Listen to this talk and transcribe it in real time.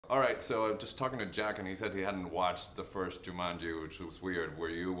All right, so just talking to Jack, and he said he hadn't watched the first Jumanji, which was weird. Were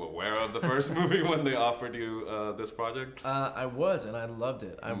you aware of the first movie when they offered you this project? I was, and I loved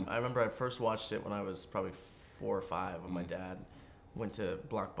it. I remember I first watched it when I was probably 4 or 5 with my dad. Went to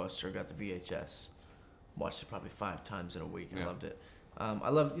Blockbuster, got the VHS, watched it probably 5 times in a week, and loved it. I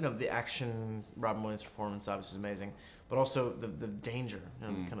loved, the action. Robin Williams' performance obviously was amazing, but also the danger, the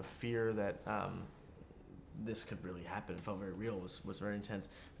kind of fear that this could really happen. It felt very real. Was very intense.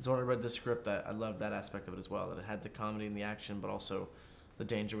 And so when I read the script, I loved that aspect of it as well. That it had the comedy and the action, but also the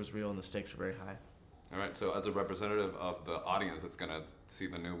danger was real and the stakes were very high. All right. So as a representative of the audience that's going to see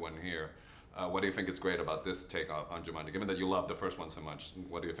the new one here, what do you think is great about this take on Jumanji? Given that you loved the first one so much,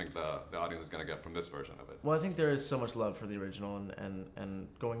 what do you think the audience is going to get from this version of it? Well, I think there is so much love for the original, and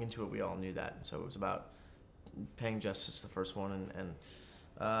going into it, we all knew that. So it was about paying justice to the first one, and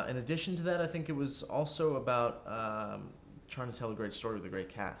in addition to that, I think it was also about trying to tell a great story with a great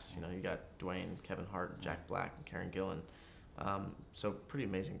cast. You got Dwayne, Kevin Hart, Jack Black, and Karen Gillan. So pretty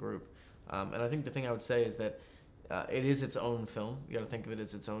amazing group. And I think the thing I would say is that it is its own film. You got to think of it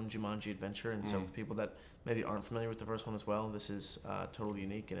as its own Jumanji adventure. And so for people that maybe aren't familiar with the first one as well, this is totally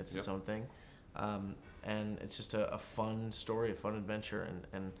unique and it's its own thing. And it's just a fun story, a fun adventure,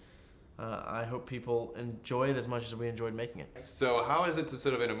 and I hope people enjoy it as much as we enjoyed making it. So how is it to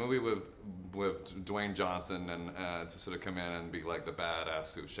sort of, in a movie with Dwayne Johnson, and to sort of come in and be like the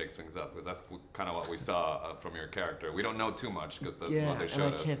badass who shakes things up? Because that's kind of what we saw from your character. We don't know too much because what they showed us. Yeah,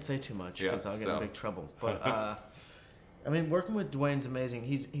 and I can't say too much because I'll get in big trouble. But I mean, working with Dwayne's amazing.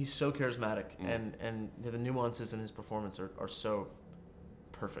 He's so charismatic, and the nuances in his performance are so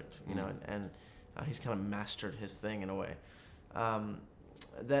perfect, and he's kind of mastered his thing in a way.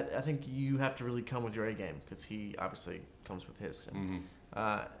 That I think you have to really come with your A game, because he obviously comes with his. And,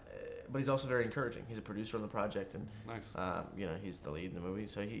 but he's also very encouraging. He's a producer on the project, and nice. He's the lead in the movie,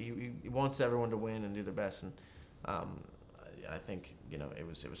 so he wants everyone to win and do their best. And I think it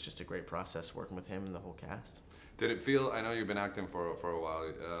was just a great process working with him and the whole cast. Did it feel? I know you've been acting for a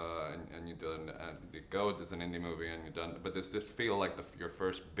while, and you've done The Goat is an indie movie, and you've done. But does this feel like your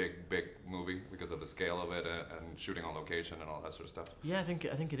first big movie because of the scale of it and shooting on location and all that sort of stuff? Yeah, I think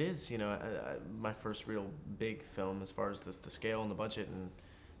it is. My first real big film as far as the scale and the budget and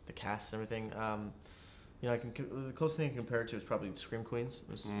the cast and everything. The closest thing I can compare it to is probably Scream Queens. It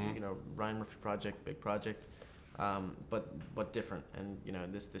was Ryan Murphy project, big project, but different. And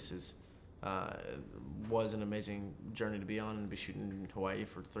this is. Was an amazing journey to be on, and be shooting in Hawaii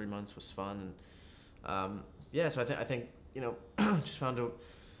for 3 months was fun, and so I think just found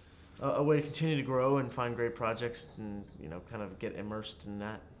a way to continue to grow and find great projects, and kind of get immersed in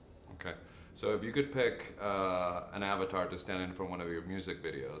that. Okay, so if you could pick an avatar to stand in for one of your music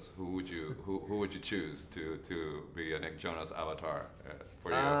videos, who would you choose to be a Nick Jonas avatar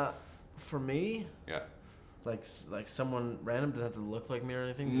for you? For me, yeah. Like someone random, doesn't have to look like me or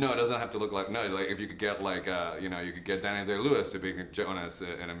anything? No, it doesn't have to look like, like if you could get you could get Daniel Day-Lewis to be Jonas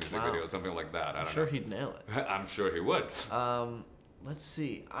in a music video, something like that. I'm sure he'd nail it. I'm sure he would. Let's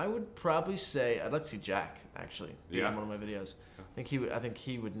see. I would probably say I'd like to see Jack actually be in one of my videos. I think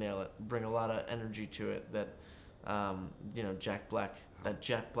he would nail it. Bring a lot of energy to it. That Jack Black, that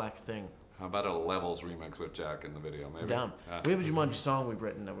Jack Black thing. How about a Levels remix with Jack in the video? Maybe. I'm down. We have a Jumanji song we've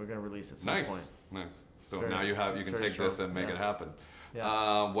written that we're going to release at some point. Nice. So now you can take this and make it happen.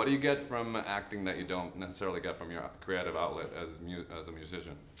 Yeah. What do you get from acting that you don't necessarily get from your creative outlet as a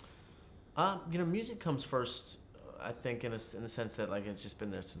musician? Music comes first. I think in the sense that it's just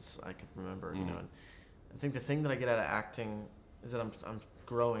been there since I can remember. And I think the thing that I get out of acting is that I'm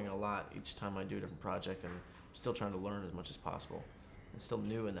growing a lot each time I do a different project, and I'm still trying to learn as much as possible. It's still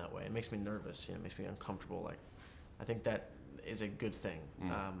new in that way. It makes me nervous. It makes me uncomfortable. I think that is a good thing.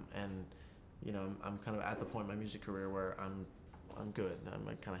 And I'm kind of at the point in my music career where I'm good.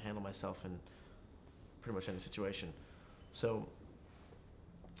 I kind of handle myself in pretty much any situation. So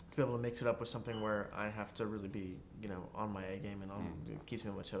to be able to mix it up with something where I have to really be, on my A game and it keeps me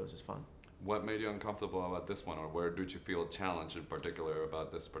on my toes is fun. What made you uncomfortable about this one, or where did you feel challenged in particular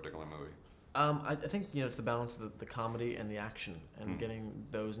about this particular movie? I think it's the balance of the comedy and the action, and getting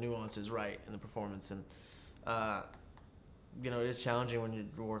those nuances right in the performance, and it is challenging when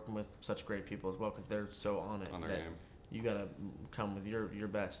you're working with such great people as well, because they're so on it on their that game. You gotta come with your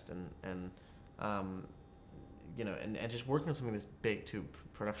best, and just working on something this big too.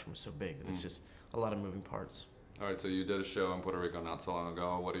 Production was so big that it's just a lot of moving parts. All right, so you did a show in Puerto Rico not so long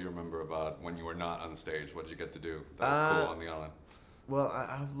ago. What do you remember about when you were not on stage? What did you get to do that was cool on the island? Well,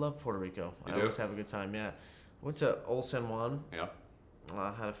 I love Puerto Rico. I always have a good time, yeah. Went to Old San Juan. Yeah.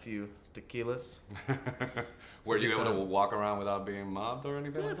 Had a few tequilas. Were you good able to time. walk around without being mobbed or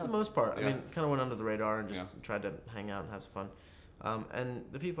anything Yeah, like for the that? most part. Yeah. I mean, kind of went under the radar and just Yeah. tried to hang out and have some fun. And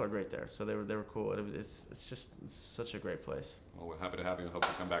the people are great there, so they were cool. It's such a great place. Well, we're happy to have you. Hope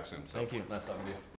you come back soon. So. Thank you. Nice talking to you.